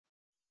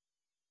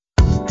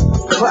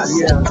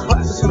classic. Yeah,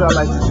 that's what I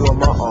like to do on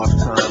my off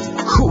time.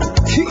 Kool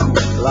Keith.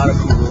 A lot of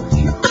people,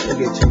 they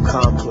get too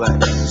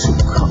complex. Too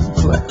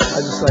complex. I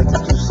just like to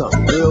do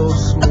something real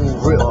smooth,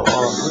 real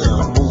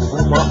smooth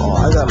with my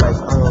art. I got like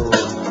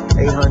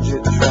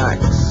 800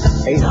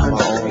 tracks,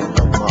 800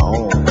 of my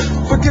own.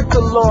 Forget the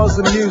laws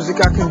of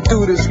music, I can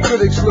do this.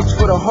 Critics looks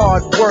for the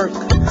hard work.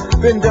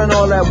 Been done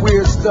all that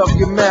weird stuff,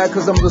 you're mad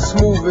cause I'm the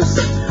smoothest.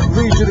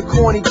 Read you the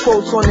corny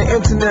quotes on the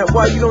internet,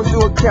 why you don't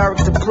do a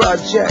character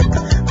project?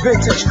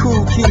 Vintage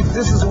Kool Keith,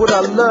 this is what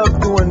I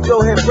love doing,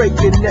 go ahead break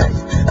your neck.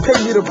 Pay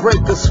me to break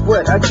the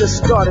sweat, I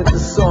just started the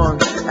song.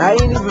 I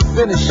ain't even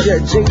finished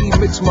yet, JD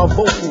mixed my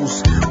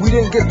vocals. We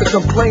didn't get the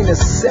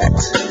complainers set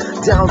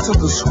down to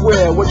the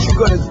square. What you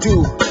gonna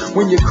do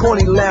when your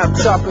corny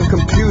laptop and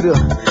computer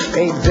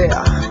ain't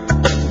there?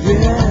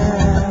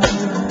 Yeah,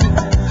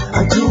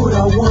 I do what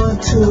I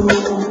want to,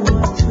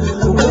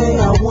 the way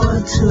I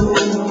want to,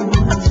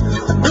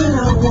 when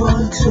I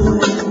want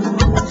to.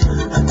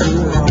 I do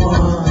what I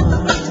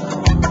want,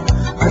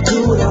 I do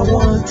what I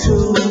want to,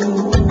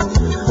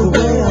 the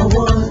way I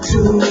want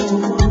to,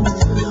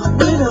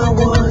 when I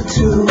want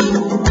to,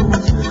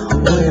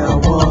 when I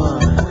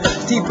want.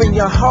 Deep in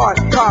your heart,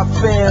 pop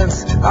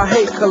fans, I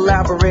hate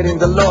collaborating.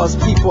 The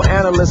lost people,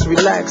 analysts,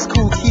 relax.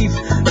 Kool Keith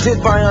did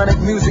bionic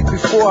music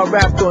before. I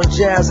rapped on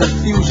jazz and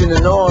fusion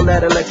and all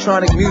that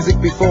electronic music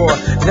before.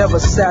 Never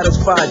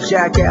satisfied,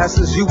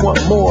 jackasses, you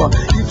want more.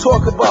 You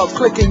talk about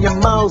clicking your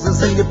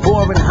mouses in your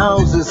boring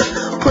houses.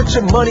 Put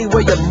your money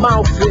where your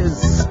mouth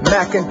is.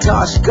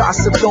 Macintosh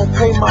gossip don't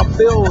pay my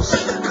bills.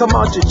 Come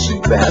out your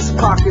cheap ass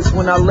pockets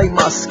when I lay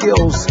my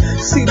skills.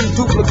 CD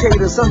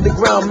duplicators,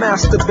 underground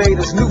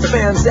masturbators, new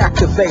fans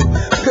activate,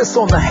 piss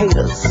on the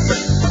haters.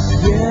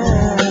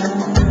 Yeah,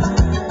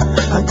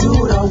 I do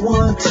what I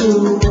want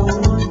to,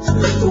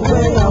 the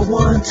way I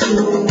want to,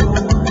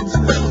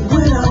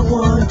 when I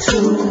want to.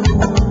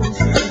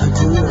 I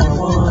do what I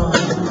want,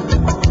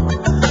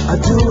 I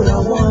do what I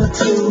want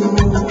to,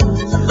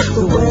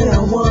 the way I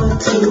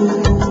want to,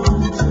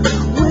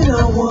 when I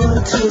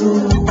want to,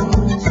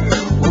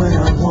 when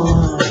I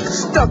want.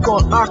 Stuck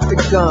on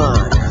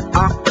Octagon,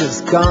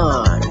 Octa's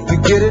gone. You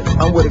get it?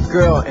 I'm with a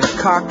girl and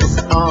cock is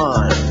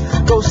on.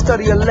 Go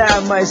study a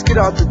lab mice, get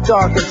out the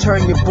dark and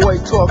turn your boy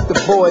talk the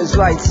boys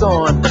lights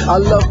on. I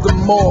love the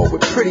mall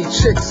with pretty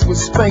chicks with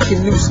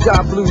spanking new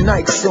sky blue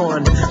Nikes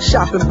on.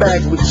 Shopping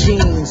bag with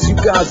jeans, you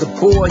guys are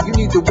bored, you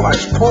need to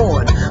watch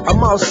porn.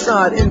 I'm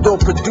outside, indoor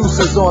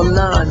producers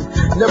online.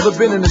 Never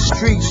been in the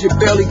streets, you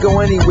barely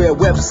go anywhere.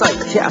 Website,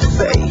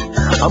 cafe,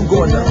 I'm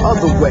going the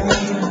other way.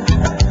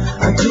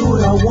 I do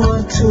what I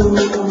want to,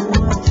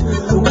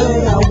 the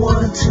way I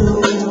want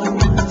to.